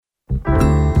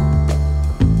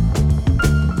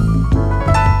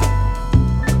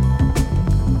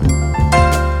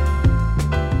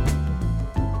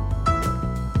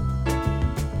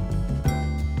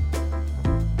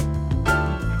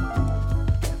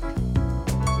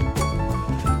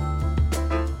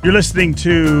You're listening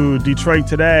to Detroit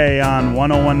Today on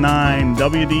 1019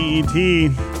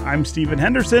 WDET. I'm Stephen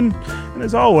Henderson, and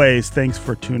as always, thanks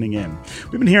for tuning in.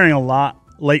 We've been hearing a lot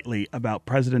lately about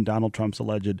President Donald Trump's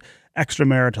alleged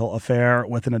extramarital affair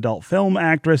with an adult film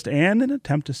actress and an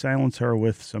attempt to silence her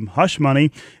with some hush money.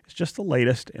 It's just the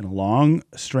latest in a long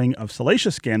string of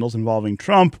salacious scandals involving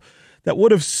Trump that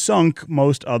would have sunk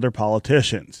most other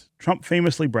politicians. Trump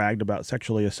famously bragged about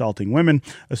sexually assaulting women,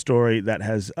 a story that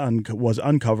was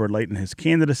uncovered late in his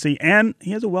candidacy, and he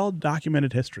has a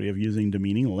well-documented history of using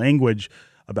demeaning language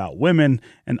about women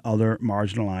and other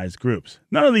marginalized groups.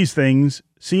 None of these things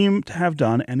seem to have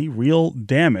done any real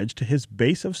damage to his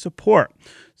base of support.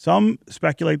 Some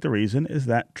speculate the reason is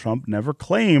that Trump never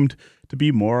claimed to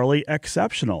be morally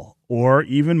exceptional or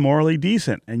even morally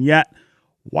decent, and yet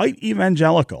white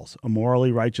evangelicals, a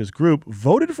morally righteous group,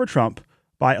 voted for Trump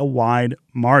by a wide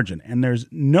margin, and there's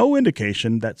no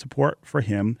indication that support for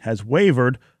him has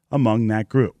wavered among that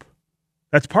group.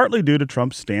 That's partly due to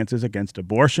Trump's stances against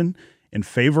abortion, in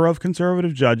favor of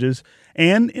conservative judges,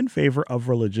 and in favor of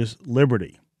religious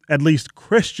liberty, at least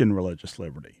Christian religious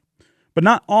liberty. But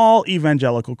not all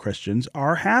evangelical Christians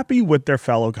are happy with their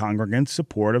fellow congregants'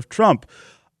 support of Trump.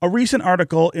 A recent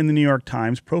article in the New York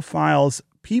Times profiles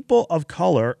people of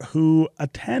color who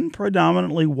attend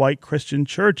predominantly white Christian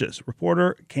churches.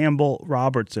 Reporter Campbell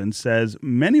Robertson says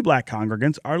many black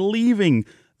congregants are leaving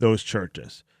those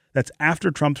churches. That's after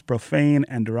Trump's profane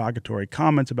and derogatory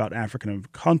comments about African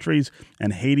countries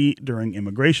and Haiti during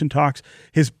immigration talks,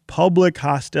 his public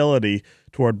hostility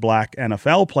toward black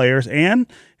NFL players,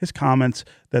 and his comments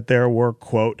that there were,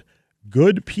 quote,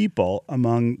 good people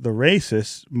among the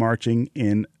racists marching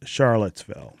in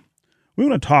Charlottesville. We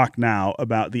want to talk now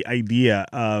about the idea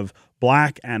of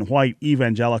black and white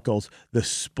evangelicals, the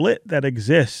split that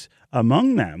exists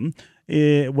among them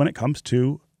when it comes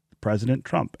to President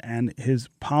Trump and his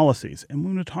policies. And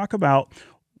we're going to talk about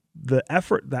the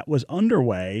effort that was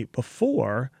underway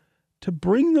before to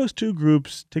bring those two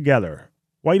groups together.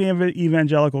 White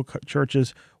evangelical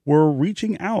churches were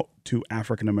reaching out to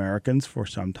African Americans for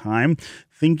some time,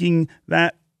 thinking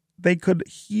that they could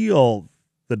heal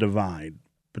the divide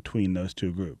between those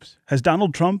two groups. Has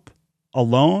Donald Trump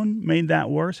alone made that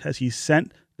worse? Has he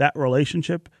sent that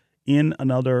relationship in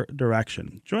another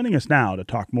direction? Joining us now to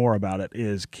talk more about it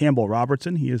is Campbell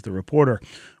Robertson. He is the reporter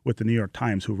with the New York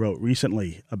Times who wrote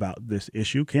recently about this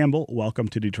issue. Campbell, welcome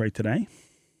to Detroit Today.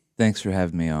 Thanks for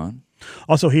having me on.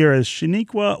 Also here is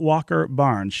Shaniqua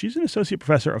Walker-Barnes. She's an associate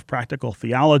professor of practical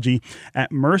theology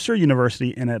at Mercer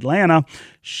University in Atlanta.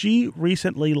 She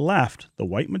recently left the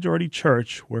white majority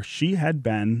church where she had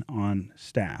been on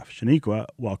staff. Shaniqua,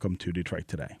 welcome to Detroit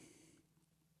Today.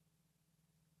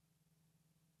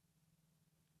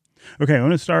 Okay, I'm going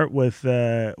to start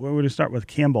with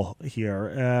Campbell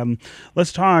here.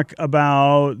 Let's talk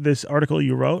about this article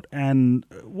you wrote, and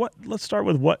let's start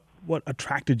with what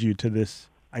attracted you to this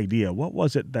idea. What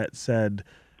was it that said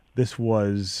this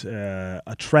was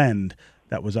a trend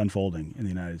that was unfolding in the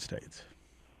United States?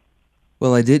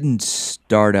 Well, I didn't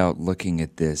start out looking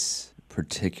at this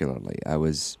particularly. I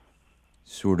was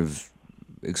sort of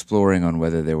exploring on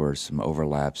whether there were some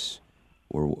overlaps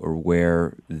or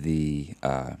where the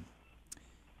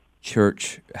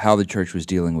how the church was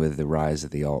dealing with the rise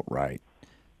of the alt-right.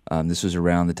 This was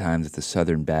around the time that the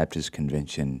Southern Baptist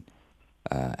Convention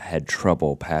had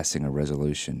trouble passing a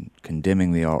resolution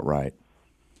condemning the alt-right.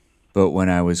 But when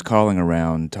I was calling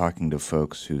around talking to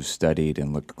folks who studied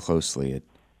and looked closely at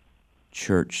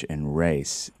church and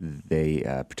race, they,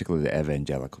 particularly the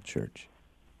evangelical church,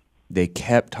 they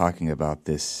kept talking about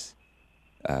this,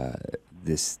 I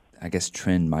guess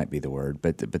trend might be the word,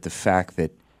 but the fact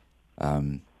that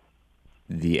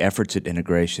the efforts at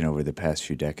integration over the past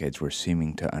few decades were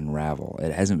seeming to unravel.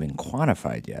 It hasn't been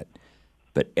quantified yet,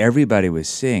 but everybody was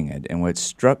seeing it. And what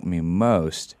struck me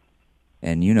most,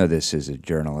 and you know this as a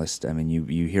journalist, I mean,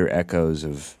 you hear echoes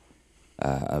of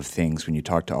things when you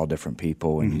talk to all different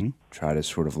people and you try to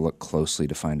sort of look closely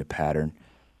to find a pattern.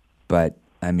 But,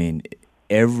 I mean,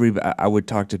 I would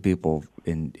talk to people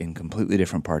in completely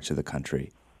different parts of the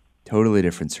country, totally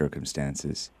different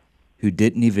circumstances, who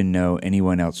didn't even know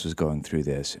anyone else was going through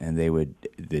this. And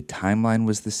the timeline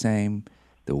was the same,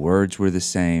 the words were the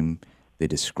same, they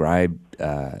described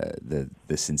the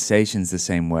sensations the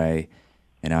same way,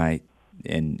 and I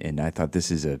thought this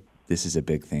is a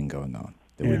big thing going on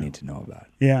that we need to know about.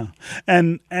 Yeah,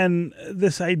 and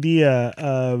this idea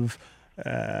of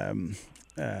the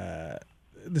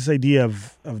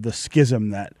schism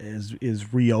that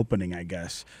is reopening, I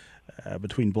guess,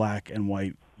 between black and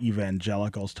white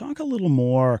evangelicals. Talk a little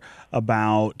more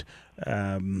about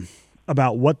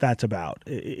about what that's about.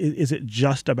 Is it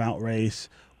just about race,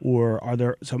 or are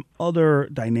there some other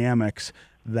dynamics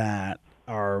that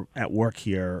are at work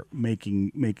here,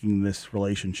 making this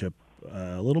relationship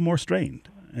a little more strained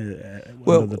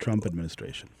under the Trump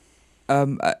administration?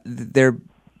 There are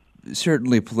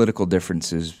certainly political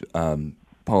differences.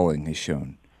 Polling has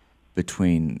shown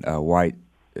between white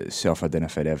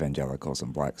self-identified evangelicals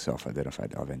and black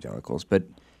self-identified evangelicals, but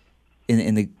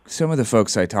in some of the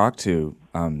folks I talked to,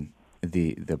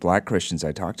 the black Christians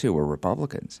I talked to were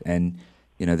Republicans, and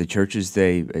the churches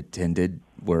they attended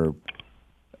were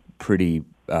pretty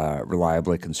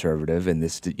reliably conservative, and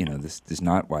this is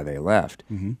not why they left.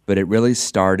 Mm-hmm. But it really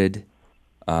started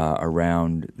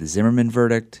around the Zimmerman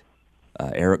verdict,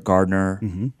 Eric Gardner,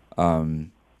 mm-hmm.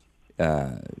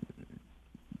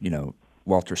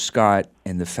 Walter Scott,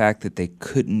 and the fact that they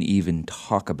couldn't even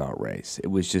talk about race. It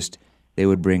was just they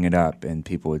would bring it up, and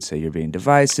people would say, "You're being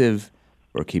divisive.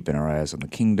 We're keeping our eyes on the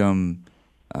kingdom.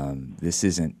 This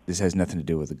has nothing to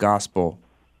do with the gospel.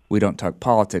 We don't talk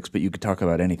politics, but you could talk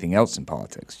about anything else in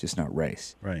politics, just not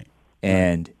race." Right.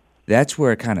 And that's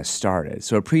where it kind of started.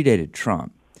 So it predated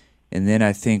Trump. And then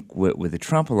I think with the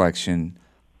Trump election,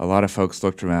 a lot of folks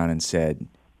looked around and said,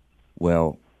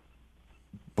 well,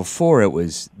 before it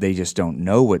was they just don't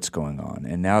know what's going on,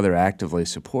 and now they're actively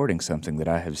supporting something that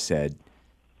I have said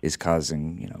is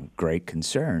causing great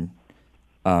concern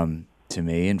to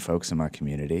me and folks in my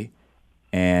community.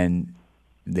 And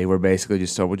they were basically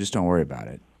just told, well, just don't worry about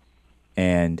it.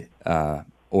 And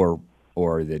or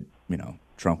that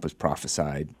Trump was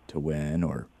prophesied to win,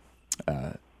 or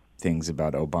things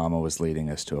about Obama was leading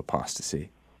us to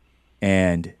apostasy,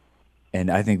 and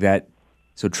I think that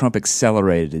so Trump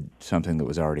accelerated something that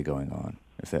was already going on,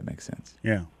 if that makes sense.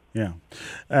 Yeah.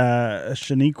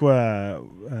 Shaniqua,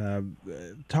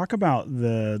 talk about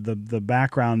the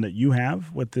background that you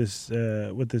have with this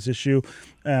issue,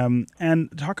 and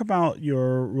talk about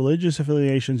your religious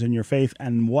affiliations and your faith,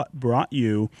 and what brought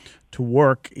you to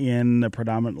work in a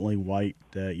predominantly white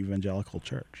evangelical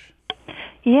church.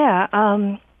 Yeah.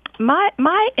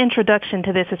 My introduction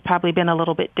to this has probably been a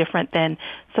little bit different than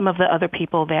some of the other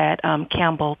people that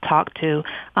Campbell talked to.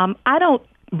 I don't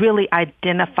really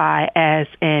identify as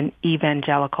an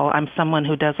evangelical. I'm someone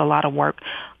who does a lot of work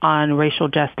on racial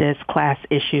justice, class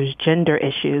issues, gender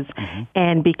issues, mm-hmm.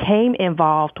 and became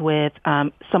involved with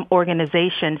some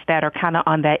organizations that are kind of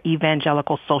on that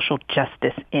evangelical social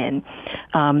justice end.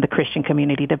 The Christian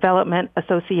Community Development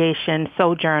Association,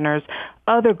 Sojourners,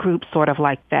 other groups sort of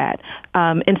like that.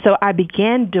 And so I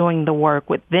began doing the work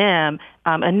with them,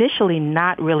 initially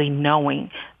not really knowing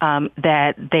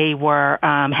that they were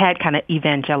had kind of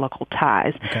evangelical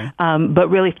ties, okay. But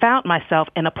really found myself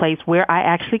in a place where I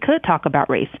actually could talk about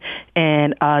race,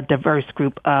 and a diverse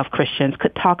group of Christians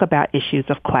could talk about issues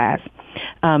of class,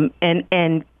 and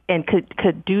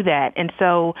could do that. And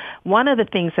so one of the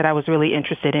things that I was really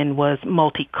interested in was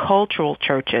multicultural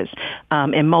churches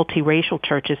and multiracial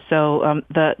churches. So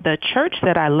the church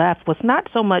that I left was not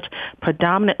so much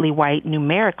predominantly white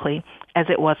numerically as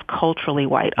it was culturally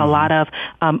white. Mm-hmm. A lot of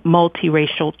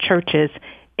multiracial churches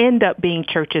end up being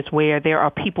churches where there are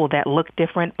people that look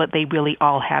different, but they really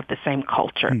all have the same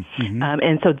culture. Mm-hmm.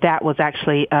 And so that was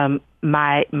actually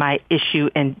my issue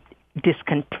and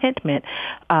discontentment,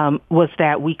 was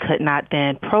that we could not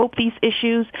then probe these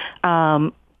issues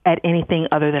at anything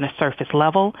other than a surface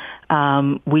level.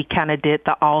 We kind of did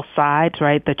the all sides,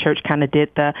 right? The church kind of did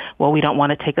we don't want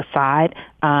to take a side,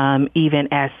 even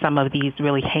as some of these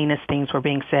really heinous things were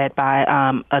being said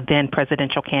by a then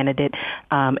presidential candidate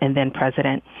and then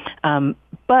president.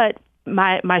 But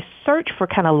my search for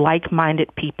kind of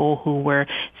like-minded people who were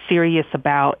serious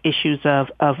about issues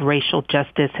of racial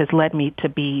justice has led me to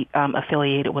be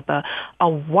affiliated with a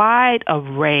wide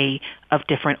array of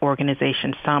different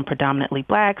organizations, some predominantly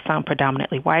black, some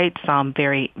predominantly white, some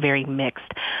very, very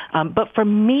mixed. But for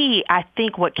me, I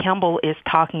think what Campbell is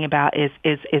talking about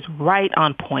is right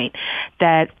on point,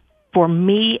 that for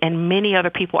me and many other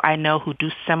people I know who do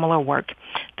similar work,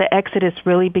 the exodus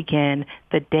really began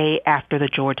the day after the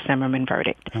George Zimmerman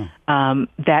verdict. Oh.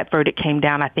 That verdict came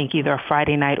down, I think, either a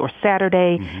Friday night or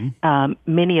Saturday. Mm-hmm.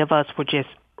 Many of us were just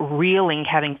reeling,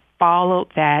 having followed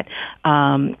that,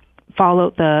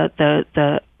 followed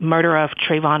the murder of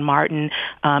Trayvon Martin,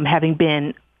 having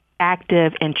been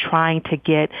active in trying to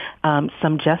get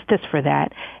some justice for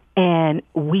that. And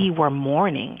we were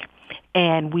mourning.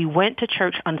 And we went to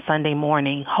church on Sunday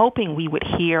morning, hoping we would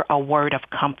hear a word of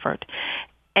comfort.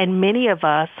 And many of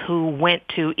us who went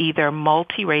to either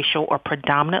multiracial or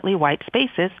predominantly white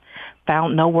spaces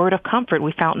found no word of comfort.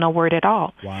 We found no word at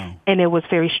all. Wow. And it was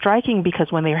very striking because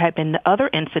when there had been other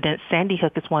incidents, Sandy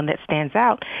Hook is one that stands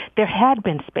out, there had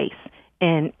been space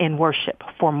in worship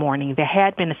for mourning. There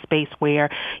had been a space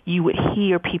where you would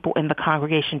hear people in the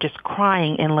congregation just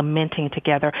crying and lamenting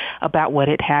together about what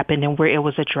had happened and where it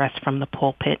was addressed from the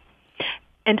pulpit.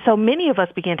 And so many of us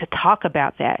began to talk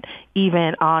about that,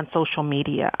 even on social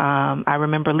media. I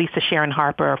remember Lisa Sharon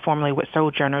Harper, formerly with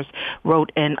Sojourners,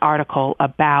 wrote an article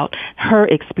about her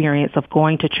experience of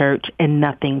going to church and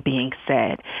nothing being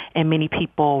said, and many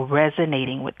people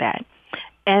resonating with that.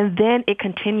 And then it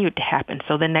continued to happen.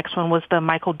 So the next one was the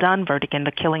Michael Dunn verdict and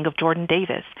the killing of Jordan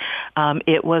Davis.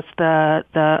 It was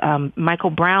the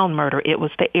Michael Brown murder. It was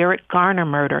the Eric Garner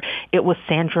murder. It was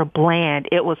Sandra Bland.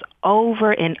 It was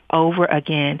over and over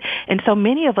again. And so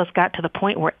many of us got to the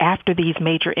point where after these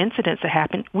major incidents that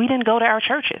happened, we didn't go to our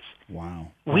churches.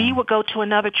 Wow. We would go to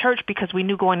another church because we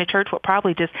knew going to church would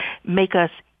probably just make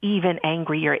us even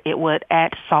angrier. It would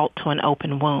add salt to an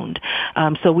open wound.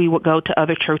 So we would go to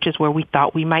other churches where we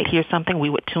thought we might hear something.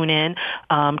 We would tune in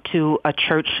to a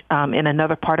church in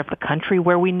another part of the country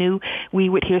where we knew we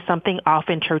would hear something,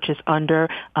 often churches under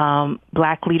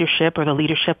black leadership or the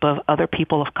leadership of other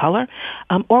people of color,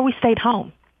 or we stayed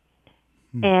home.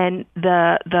 And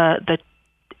the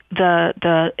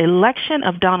election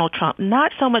of Donald Trump,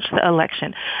 not so much the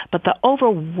election, but the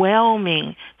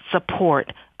overwhelming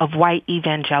support of white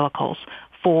evangelicals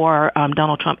for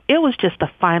Donald Trump, it was just the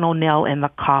final nail in the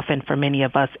coffin for many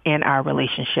of us in our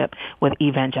relationship with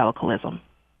evangelicalism.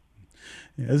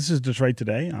 Yeah, this is Detroit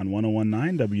Today on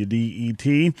 101.9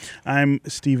 WDET. I'm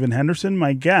Stephen Henderson.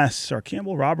 My guests are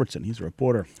Campbell Robertson. He's a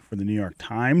reporter for the New York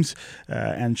Times,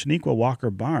 and Shaniqua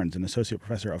Walker-Barnes, an associate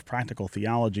professor of practical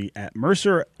theology at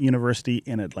Mercer University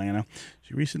in Atlanta.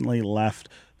 She recently left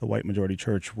the white majority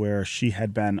church where she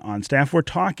had been on staff. We're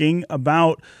talking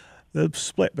about the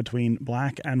split between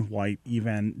black and white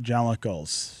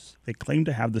evangelicals. They claim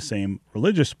to have the same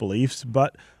religious beliefs,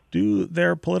 but do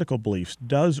their political beliefs,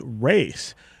 does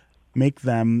race make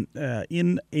them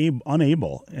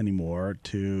unable anymore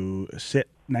to sit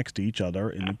next to each other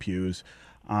in the pews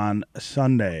on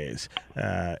Sundays?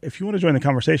 If you want to join the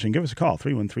conversation, give us a call.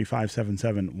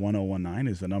 313-577-1019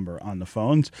 is the number on the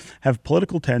phones. Have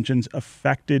political tensions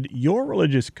affected your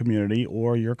religious community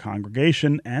or your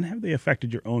congregation, and have they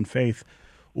affected your own faith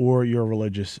or your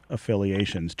religious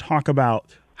affiliations? Talk about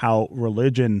how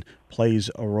religion plays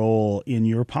a role in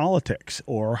your politics,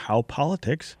 or how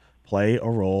politics play a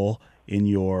role in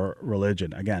your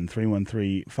religion. Again,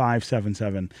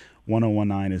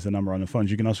 313-577-1019 is the number on the phones.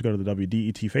 You can also go to the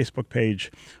WDET Facebook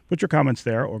page, put your comments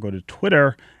there, or go to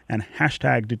Twitter and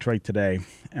hashtag Detroit Today,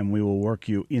 and we will work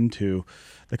you into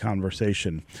the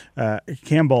conversation.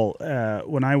 Campbell,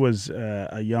 when I was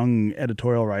a young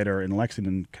editorial writer in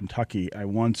Lexington, Kentucky, I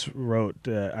once wrote,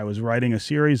 I was writing a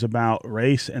series about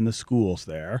race and the schools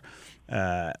there,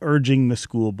 urging the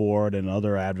school board and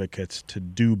other advocates to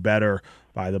do better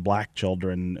by the black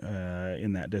children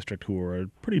in that district, who were a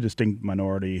pretty distinct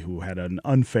minority, who had an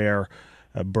unfair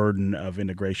burden of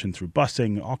integration through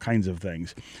busing, all kinds of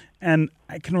things. And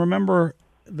I can remember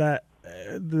that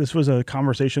this was a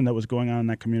conversation that was going on in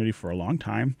that community for a long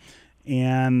time,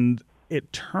 and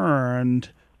it turned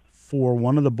for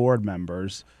one of the board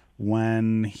members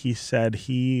when he said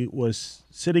he was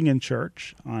sitting in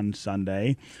church on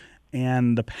Sunday,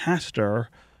 and the pastor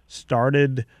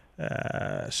started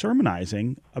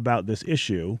sermonizing about this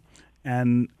issue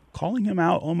and calling him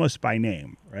out almost by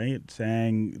name, right?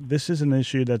 Saying, this is an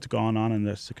issue that's gone on in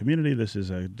this community. This is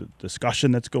a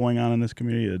discussion that's going on in this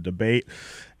community, a debate,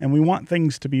 and we want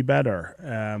things to be better.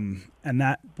 And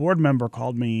that board member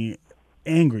called me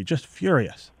angry, just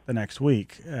furious the next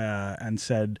week, and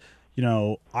said, you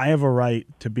know, I have a right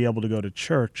to be able to go to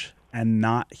church and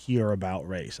not hear about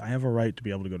race. I have a right to be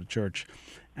able to go to church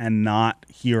and not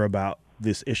hear about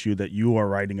this issue that you are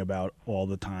writing about all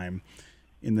the time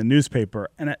in the newspaper.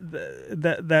 And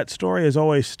that story has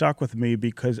always stuck with me,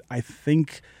 because I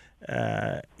think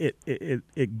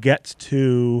it gets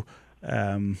to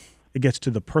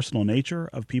the personal nature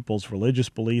of people's religious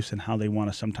beliefs and how they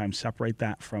want to sometimes separate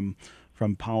that from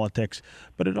politics.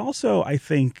 But it also, I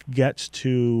think, gets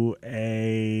to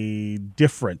a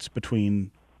difference between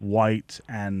whites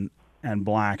and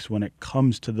blacks when it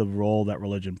comes to the role that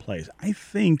religion plays. I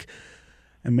think,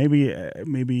 and maybe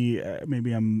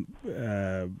I'm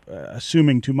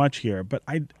assuming too much here, but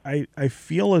I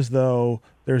feel as though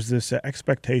there's this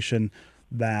expectation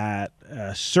that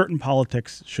certain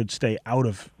politics should stay out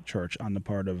of church on the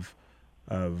part of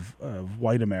of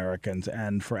white Americans,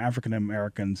 and for African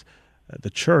Americans, the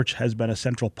church has been a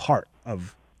central part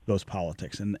of those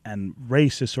politics, and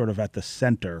race is sort of at the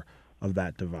center of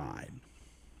that divide.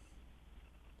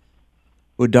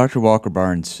 Well, Dr. Walker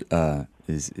Barnes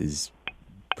is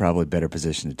probably better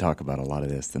positioned to talk about a lot of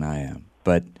this than I am,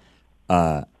 but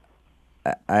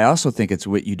I also think it's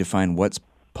what you define what's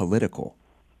political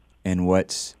and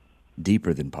what's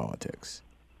deeper than politics.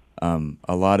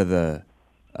 A lot of the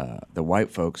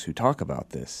white folks who talk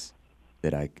about this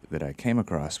that I came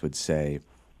across would say,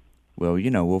 well,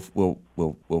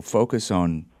 we'll focus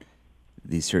on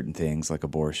these certain things like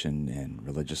abortion and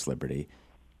religious liberty,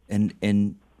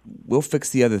 and we'll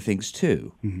fix the other things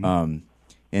too. Mm-hmm.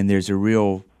 And there's a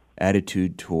real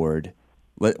attitude toward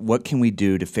what can we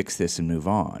do to fix this and move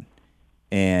on,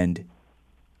 and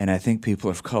I think people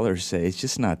of color say it's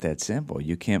just not that simple.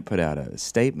 You can't put out a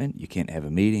statement, you can't have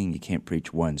a meeting, you can't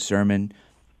preach one sermon,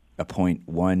 appoint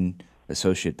one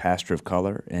associate pastor of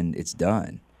color, and it's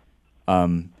done.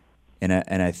 And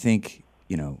I think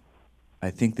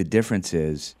the difference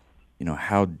is,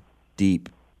 how deep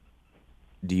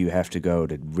do you have to go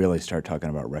to really start talking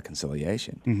about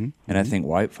reconciliation? Mm-hmm. And I think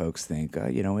white folks think,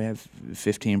 we have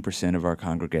 15% of our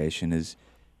congregation is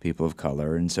people of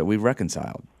color, and so we've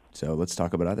reconciled. So let's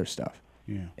talk about other stuff.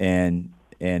 Yeah. And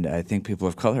I think people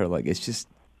of color are like,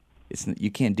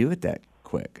 you can't do it that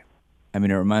quick. I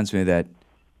mean, it reminds me of that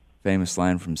famous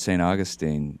line from St.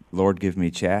 Augustine, "Lord, give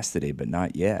me chastity, but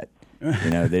not yet."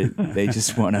 They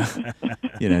just want to,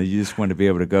 you just want to be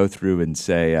able to go through and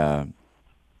say,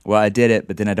 well, I did it,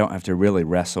 but then I don't have to really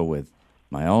wrestle with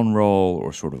my own role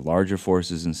or sort of larger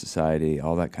forces in society,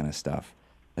 all that kind of stuff.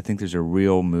 I think there's a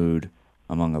real mood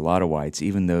among a lot of whites,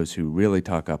 even those who really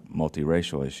talk up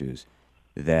multiracial issues,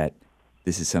 that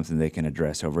this is something they can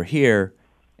address over here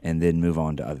and then move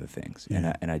on to other things.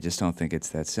 Yeah. And I just don't think it's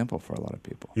that simple for a lot of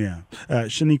people. Yeah.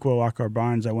 Shaniqua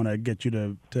Walker-Barnes, I want to get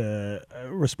you to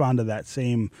respond to that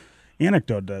same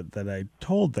anecdote that I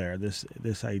told there, this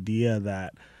idea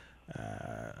that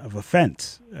of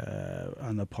offense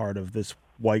on the part of this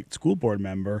white school board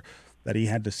member, that he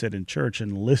had to sit in church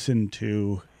and listen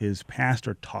to his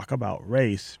pastor talk about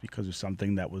race because of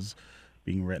something that was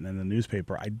being written in the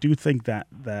newspaper. I do think that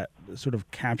sort of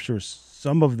captures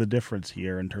some of the difference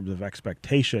here in terms of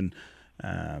expectation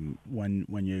when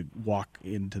you walk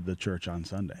into the church on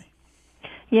Sunday.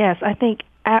 Yes, I think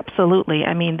absolutely.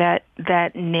 I mean, that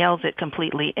nails it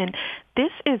completely. And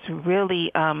this is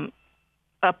really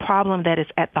a problem that is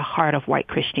at the heart of white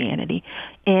Christianity,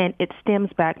 and it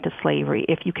stems back to slavery.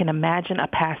 If you can imagine a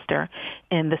pastor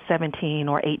in the 17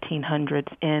 or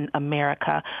 1800s in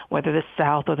America, whether the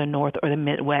South or the North or the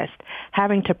Midwest,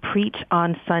 having to preach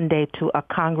on Sunday to a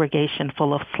congregation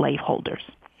full of slaveholders,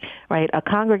 right? A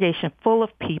congregation full of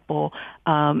people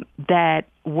that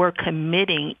were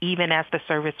committing, even as the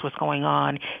service was going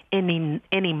on,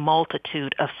 any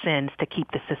multitude of sins to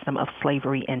keep the system of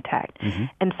slavery intact. Mm-hmm.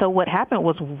 And so what happened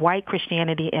was white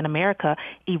Christianity in America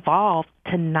evolved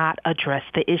to not address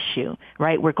the issue,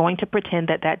 right? We're going to pretend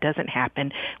that doesn't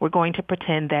happen. We're going to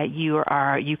pretend that you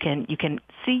can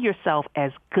see yourself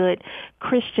as good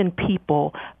Christian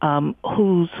people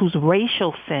whose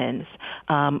racial sins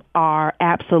are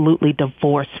absolutely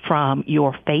divorced from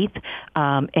your faith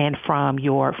and from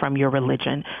your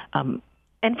religion.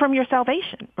 And from your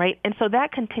salvation, right? And so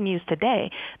that continues today.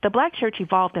 The black church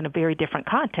evolved in a very different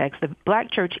context. The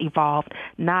black church evolved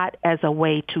not as a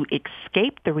way to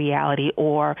escape the reality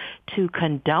or to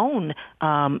condone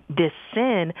this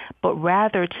sin, but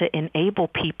rather to enable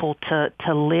people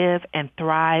to live and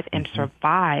thrive and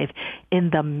survive in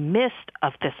the midst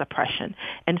of this oppression.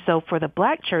 And so for the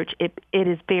black church, it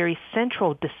is very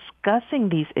central discussing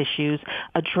these issues,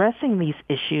 addressing these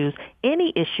issues,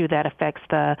 any issue that affects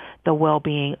the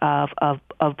well-being of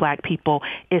black people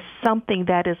is something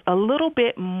that is a little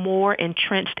bit more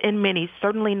entrenched in many,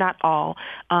 certainly not all,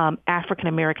 African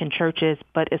American churches,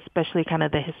 but especially kind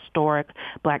of the historic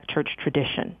black church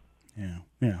tradition. Yeah.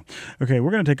 Okay, we're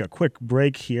going to take a quick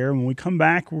break here. When we come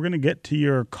back, we're going to get to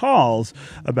your calls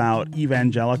about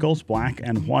evangelicals, black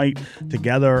and white,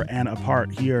 together and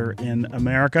apart here in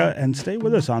America. And stay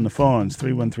with us on the phones.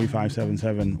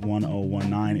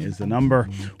 313-577-1019 is the number.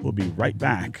 We'll be right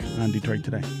back on Detroit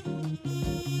Today.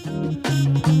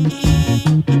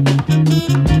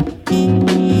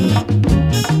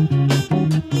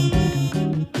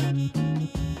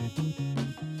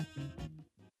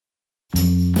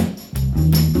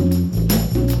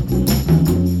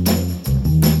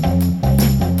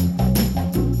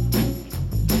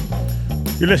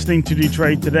 You're listening to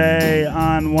Detroit Today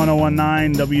on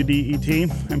 1019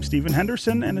 WDET. I'm Stephen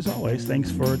Henderson, and as always,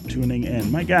 thanks for tuning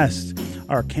in. My guests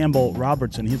are Campbell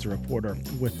Robertson. He's a reporter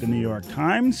with the New York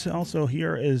Times. Also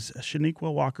here is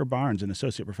Shaniqua Walker-Barnes, an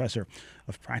associate professor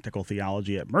of practical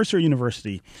theology at Mercer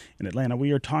University in Atlanta.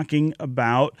 We are talking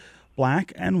about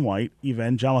black and white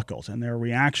evangelicals and their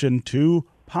reaction to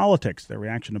politics, their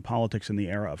reaction to politics in the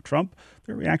era of Trump,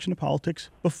 their reaction to politics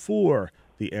before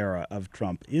the era of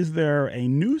Trump. Is there a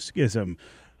new schism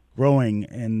growing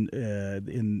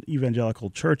in evangelical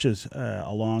churches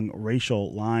along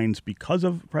racial lines because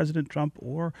of President Trump,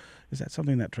 or is that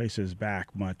something that traces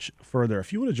back much further?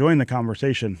 If you want to join the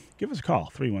conversation, give us a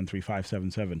call.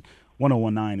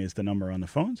 313-577-1019 is the number on the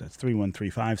phones. That's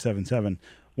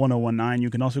 313-577-1019. You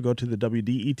can also go to the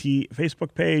WDET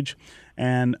Facebook page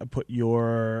and put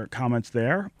your comments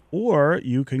there, or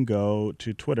you can go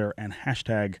to Twitter and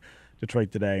hashtag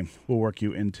Detroit Today. We'll work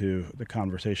you into the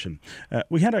conversation.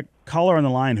 We had a caller on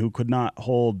the line who could not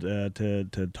hold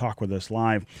to talk with us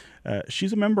live.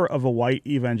 She's a member of a white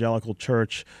evangelical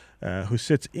church who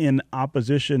sits in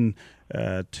opposition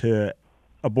to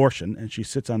abortion, and she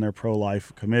sits on their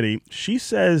pro-life committee. She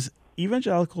says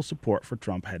evangelical support for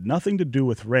Trump had nothing to do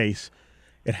with race.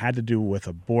 It had to do with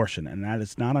abortion, and that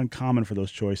it's not uncommon for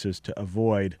those choices to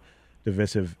avoid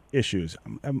divisive issues.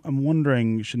 I'm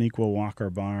wondering, Shaniqua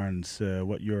Walker-Barnes,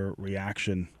 what your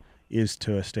reaction is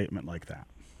to a statement like that.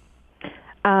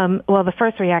 Well, the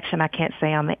first reaction I can't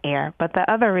say on the air, but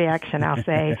the other reaction I'll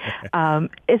say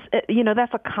is,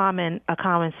 that's a common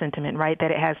sentiment, right?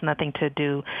 That it has nothing to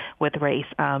do with race,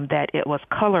 that it was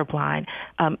colorblind.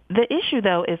 The issue,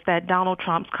 though, is that Donald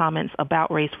Trump's comments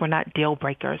about race were not deal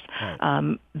breakers.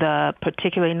 Right.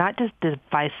 Particularly not just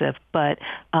divisive, but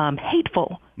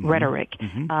hateful rhetoric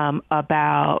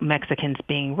about Mexicans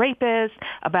being rapists,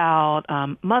 about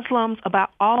Muslims, about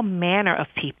all manner of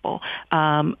people.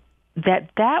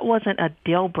 That wasn't a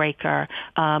deal breaker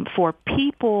for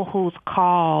people whose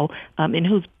call and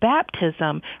whose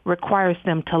baptism requires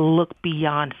them to look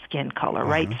beyond skin color,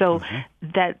 right? So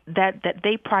that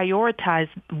they prioritize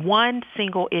one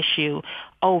single issue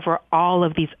over all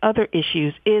of these other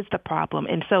issues is the problem.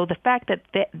 And so the fact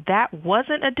that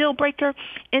wasn't a deal breaker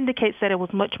indicates that it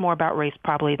was much more about race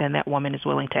probably than that woman is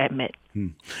willing to admit.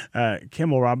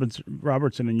 Campbell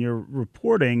Robertson, in your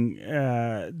reporting,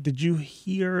 did you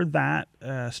hear that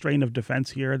strain of defense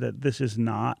here, that this is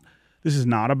not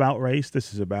about race,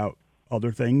 this is about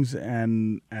other things,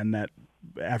 and that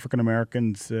African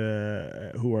Americans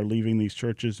who are leaving these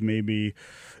churches may be,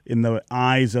 in the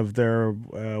eyes of their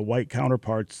white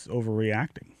counterparts,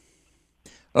 overreacting?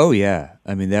 Oh, yeah.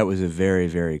 I mean, that was a very,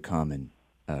 very common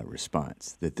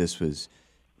response, that this was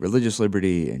religious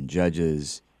liberty and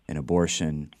judges and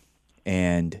abortion.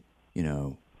 And,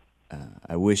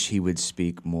 I wish he would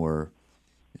speak more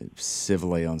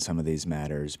civilly on some of these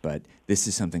matters, but this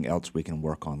is something else we can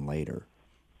work on later.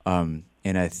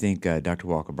 And I think Dr.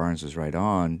 Walker-Barnes was right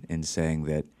on in saying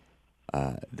that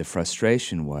the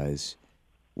frustration was,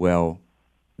 well,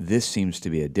 this seems to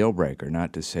be a deal breaker,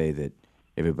 not to say that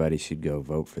everybody should go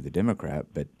vote for the Democrat,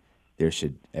 but there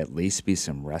should at least be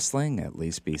some wrestling, at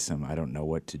least be some, I don't know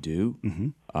what to do,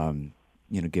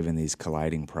 given these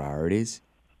colliding priorities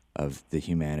of the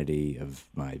humanity of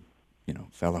my,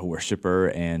 fellow worshiper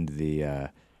and the,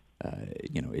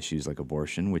 issues like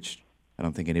abortion, which I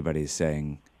don't think anybody is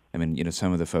saying. I mean,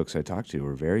 some of the folks I talked to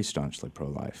were very staunchly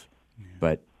pro-life,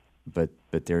 but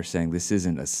they're saying this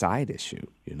isn't a side issue,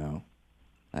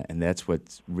 and that's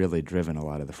what's really driven a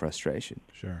lot of the frustration.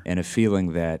 Sure. And a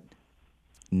feeling that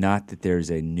not that there's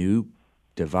a new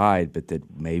divide, but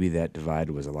that maybe that divide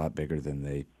was a lot bigger than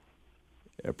they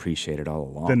appreciated all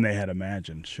along. Than they had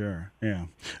imagined, sure. Yeah.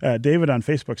 David on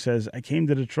Facebook says, I came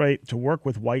to Detroit to work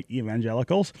with white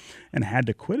evangelicals and had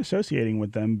to quit associating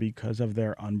with them because of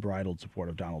their unbridled support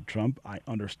of Donald Trump. I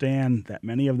understand that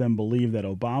many of them believe that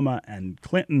Obama and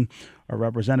Clinton are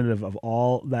representative of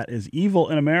all that is evil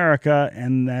in America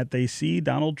and that they see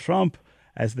Donald Trump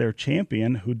as their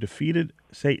champion who defeated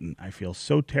Satan. I feel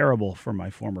so terrible for my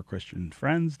former Christian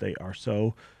friends. They are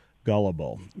so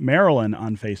gullible. Marilyn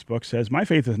on Facebook says, my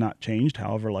faith has not changed.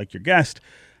 However, like your guest,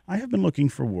 I have been looking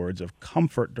for words of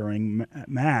comfort during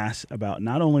Mass about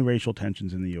not only racial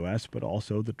tensions in the U.S., but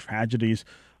also the tragedies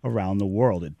around the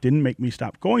world. It didn't make me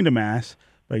stop going to Mass,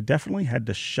 but I definitely had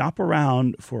to shop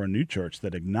around for a new church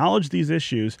that acknowledged these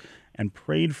issues and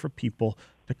prayed for people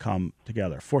to come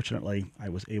together. Fortunately, I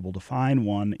was able to find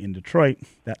one in Detroit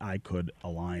that I could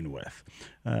align with.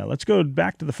 Let's go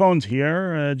back to the phones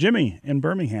here. Jimmy in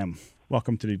Birmingham,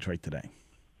 welcome to Detroit Today.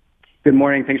 Good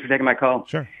morning. Thanks for taking my call.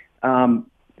 Sure.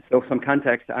 So some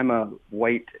context, I'm a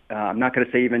white, I'm not going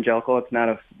to say evangelical. It's not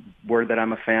a word that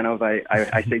I'm a fan of.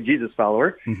 I say Jesus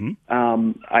follower.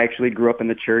 I actually grew up in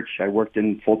the church. I worked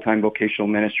in full-time vocational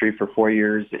ministry for 4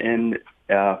 years in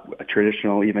a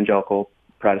traditional evangelical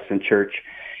Protestant church.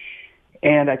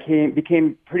 And I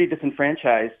became pretty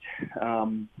disenfranchised.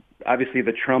 Obviously,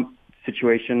 the Trump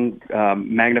situation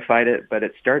magnified it, but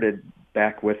it started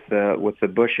back with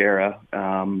the Bush era.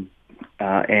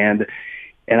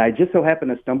 And I just so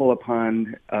happened to stumble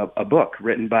upon a book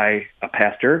written by a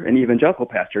pastor, an evangelical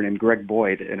pastor named Greg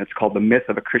Boyd, and it's called The Myth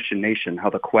of a Christian Nation, How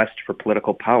the Quest for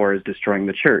Political Power is Destroying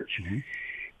the Church.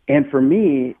 And for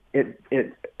me, it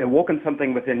awoken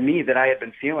something within me that I had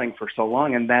been feeling for so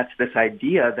long, and that's this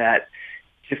idea that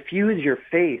to fuse your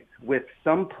faith with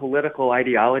some political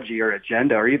ideology or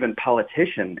agenda or even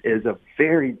politician is a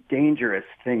very dangerous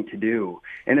thing to do.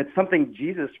 And it's something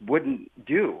Jesus wouldn't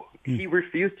do. He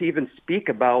refused to even speak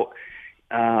about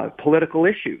political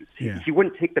issues. He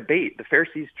wouldn't take the bait. The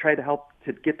Pharisees tried to help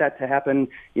to get that to happen.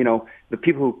 You know, the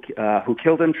people who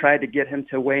killed him tried to get him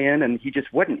to weigh in, and he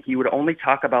just wouldn't. He would only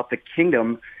talk about the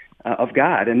kingdom of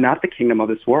God and not the kingdom of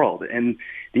this world. And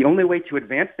the only way to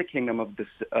advance the kingdom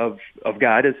of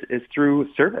God is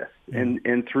through service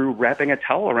and through wrapping a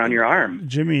towel around your arm.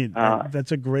 Jimmy,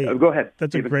 that's a great. Go ahead.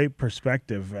 That's a great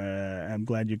perspective. I'm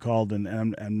glad you called, and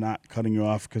I'm not cutting you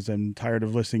off because I'm tired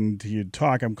of listening to you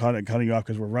talk. I'm cutting you off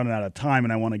because we're running out of time,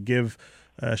 and I want to give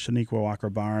Shaniqua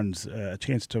Walker-Barnes a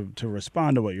chance to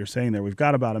respond to what you're saying there. We've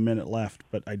got about a minute left,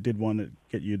 but I did want to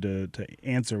get you to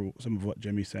answer some of what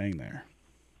Jimmy's saying there.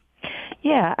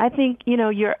 Yeah, I think,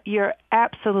 you're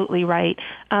absolutely right.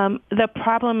 The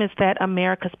problem is that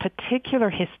America's particular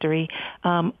history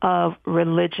of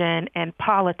religion and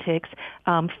politics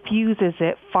fuses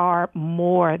it far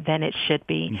more than it should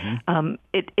be.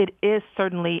 It is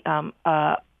certainly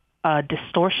a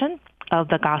distortion of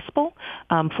the gospel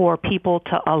for people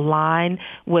to align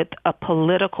with a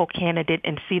political candidate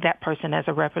and see that person as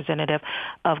a representative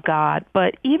of God.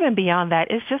 But even beyond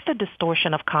that, it's just a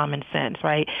distortion of common sense,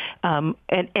 right?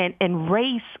 And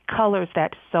race colors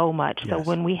that so much. Yes. So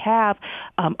when we have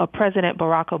a President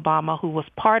Barack Obama who was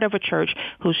part of a church,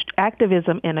 whose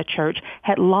activism in a church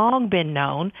had long been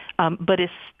known, but is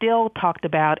still talked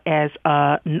about as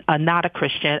not a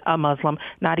Christian, a Muslim,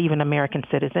 not even American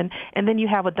citizen. And then you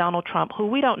have a Donald Trump who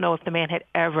we don't know if the man had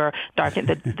ever darkened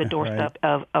the doorstep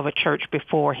right. of a church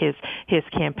before his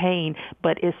campaign,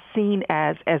 but is seen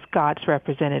as God's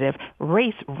representative.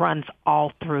 Race runs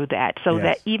all through that, so yes.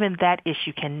 that even that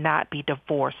issue cannot be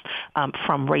divorced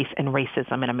from race and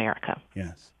racism in America.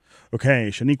 Yes. Okay,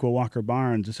 Shaniqua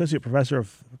Walker-Barnes, Associate Professor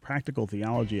of Practical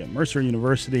Theology at Mercer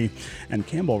University, and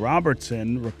Campbell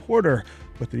Robertson, reporter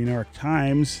with the New York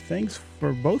Times. Thanks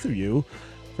for both of you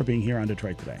for being here on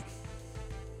Detroit Today.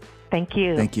 Thank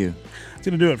you. Thank you. That's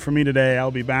going to do it for me today.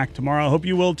 I'll be back tomorrow. I hope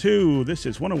you will too. This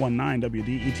is 101.9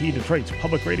 WDET, Detroit's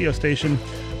public radio station,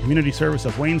 community service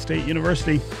of Wayne State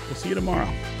University. We'll see you tomorrow.